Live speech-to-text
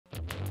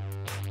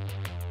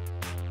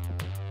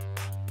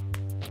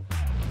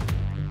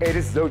Hey,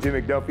 this is OJ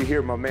McDuffie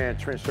here with my man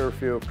Trent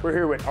Sherfield. We're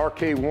here with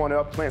Arcade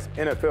 1-Up playing some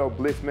NFL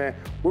Blitz, man.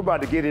 We're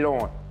about to get it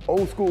on.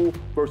 Old school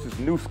versus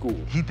new school.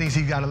 He thinks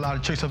he got a lot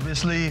of tricks up his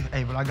sleeve.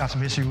 Hey, but I got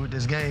some history with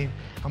this game.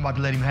 I'm about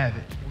to let him have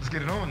it. Let's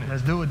get it on then.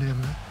 Let's do it then,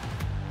 man.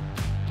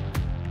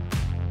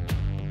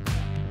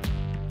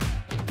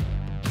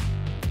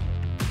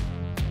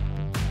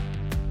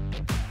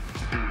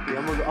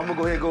 I'm gonna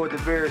go ahead and go with the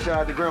Bears. Shout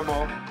out to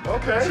Grandma.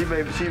 Okay. I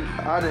didn't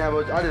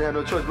have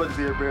no choice but to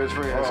be a Bears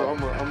friend, so I'm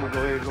gonna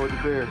go ahead and go with the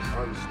Bears.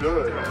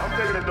 Understood. I'm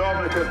taking the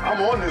Dolphins because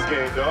I'm on this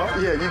game, dog.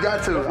 Yeah, you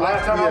got to.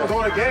 Last time I was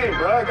on a game,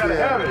 bro, I gotta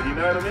have it. You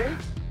know what I mean?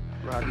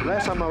 Right. The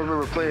last time I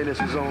remember playing this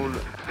was on.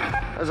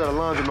 I was at a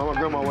laundromat. My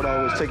grandma would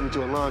always take me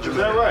to a laundromat. Is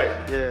that right?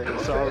 Yeah.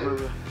 So I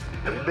remember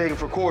begging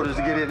for quarters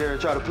to get in there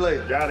and try to play.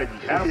 You have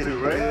to,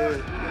 right? Yeah.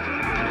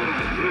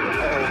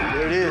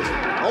 There it is.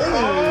 Oh,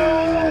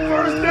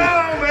 first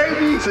down,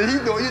 baby. See, you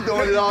doing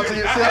it all to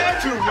yourself. I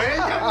had to, man.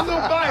 I'm a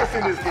little biased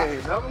in this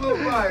game. I'm a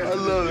little biased. I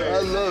love it. I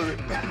love it.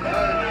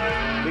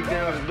 Big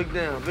down, big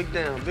down, big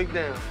down, big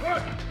down.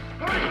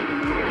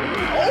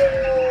 Oh!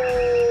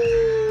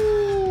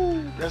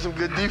 That's some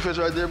good defense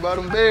right there by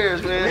them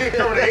Bears, man. We ain't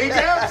cover the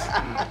A-gaps?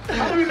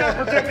 How do we not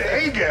protect the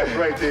A-gaps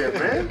right there,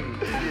 man?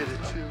 Get it,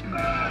 too.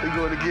 We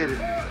going to get it.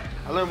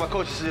 I learned my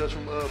coaching skills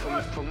from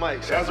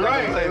Mike. So That's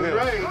right. That's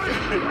right.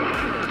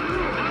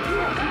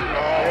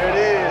 There it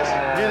is.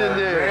 Get in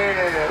there.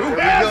 Man, who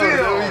There has it?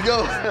 There we go.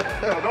 I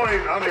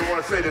don't even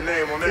want to say the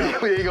name on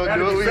that. We ain't gonna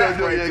do it. We gonna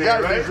do it. Yeah,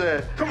 gotta be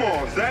Zach. Come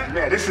on, Zach.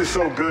 Man, this is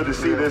so good to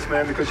see this,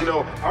 man, because, you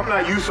know, I'm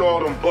not used to all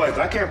them buttons.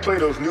 I can't play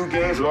those new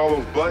games with all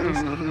those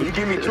buttons. When you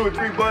give me 2 or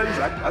 3 buttons,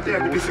 I think I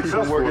can be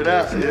successful. Work it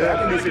out. Yeah, I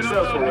can be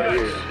successful right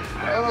here.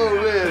 Oh,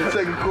 man.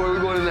 Second quarter,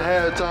 we're going into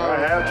halftime. All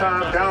right,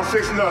 halftime, down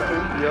 6-0.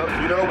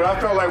 Yep. You know, but I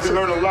felt like we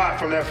learned a lot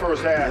from that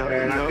first half,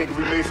 man. Yep. I think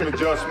we made some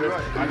adjustments.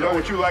 I know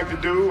what you like to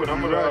do, and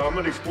I'm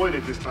gonna exploit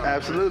it this time.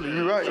 Absolutely.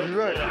 You're right. You're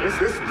right. This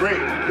is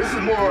great. This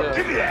is more.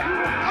 Give me that.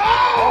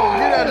 Oh,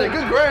 get out there.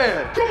 Good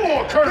grab. Come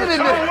on, Curtis Get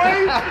in there.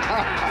 Conway.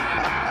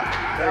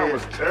 That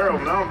was terrible.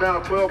 Now I'm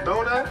down to 12,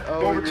 don't I?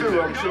 Over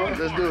 2, I'm sure.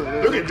 Let's do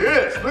it. Look at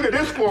this. Look at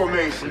this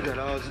formation. We got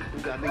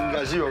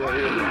 0 right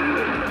here.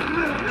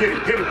 Get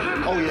it, get it.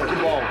 Oh, yeah.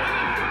 Good ball.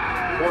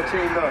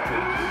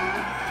 14-0.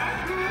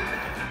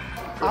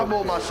 I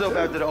mold myself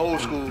after the old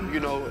school, you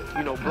know,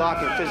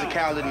 blocking,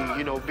 physicality,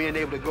 you know, being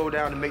able to go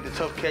down and make the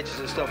tough catches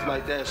and stuff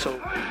like that.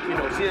 So, you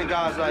know, seeing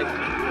guys like,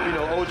 you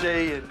know,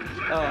 OJ and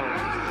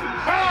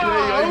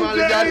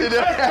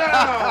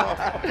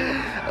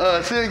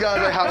seeing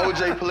guys like how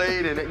OJ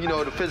played and, you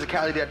know, the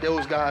physicality that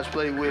those guys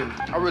played with,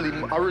 I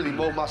really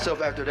mold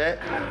myself after that.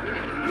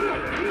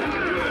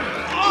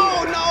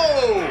 Oh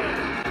no!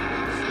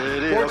 There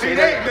it is. 14-8,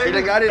 okay, baby.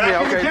 They got in there.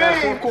 Back in Okay, the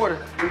that's game. fourth quarter.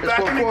 We're That's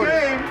back in the quarter.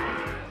 game.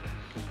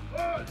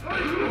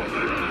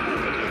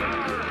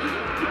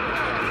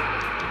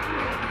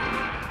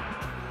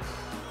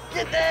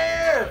 Get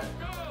there!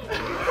 No!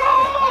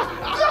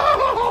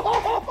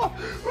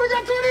 We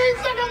got 28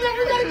 seconds left.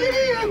 We gotta get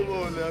in. Come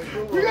on now.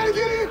 Come on. We gotta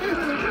get in.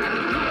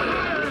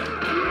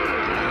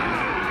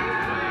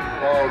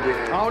 Oh,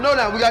 yeah. I don't know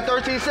now. We got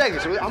 13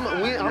 seconds. I'm not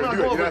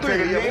going for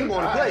 3. Yeah, we're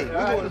going to play. We're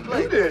going to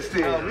play. Do this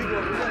thing. We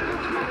going to play.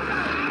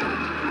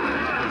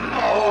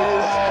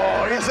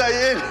 Oh, that's how you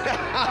end it.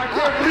 I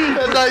can't believe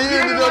That's how you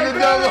end it on the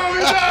double.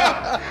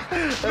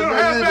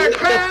 halfback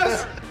pass.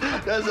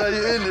 That's how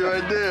you end it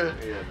right there.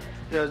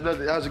 Yeah,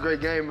 that was a great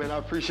game, man. I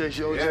appreciate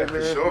you, OJ, Yeah, man.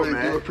 for sure, really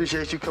man. do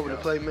appreciate you coming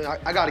to play, man.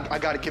 I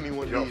gotta give me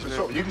one of these, man.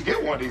 So you can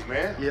get one of these,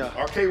 man. Yeah.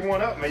 Arcade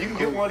 1-Up, man. You can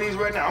get one of these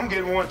right now. I'm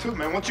getting one too,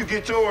 man. Once you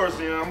get yours,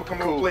 you know, I'm gonna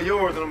come over and play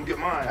yours, and I'm gonna get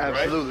mine.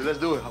 Absolutely. Right? Let's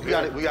do it. We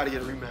gotta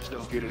get a rematch, though.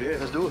 Let's get it in.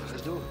 Let's do it.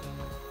 Let's do it.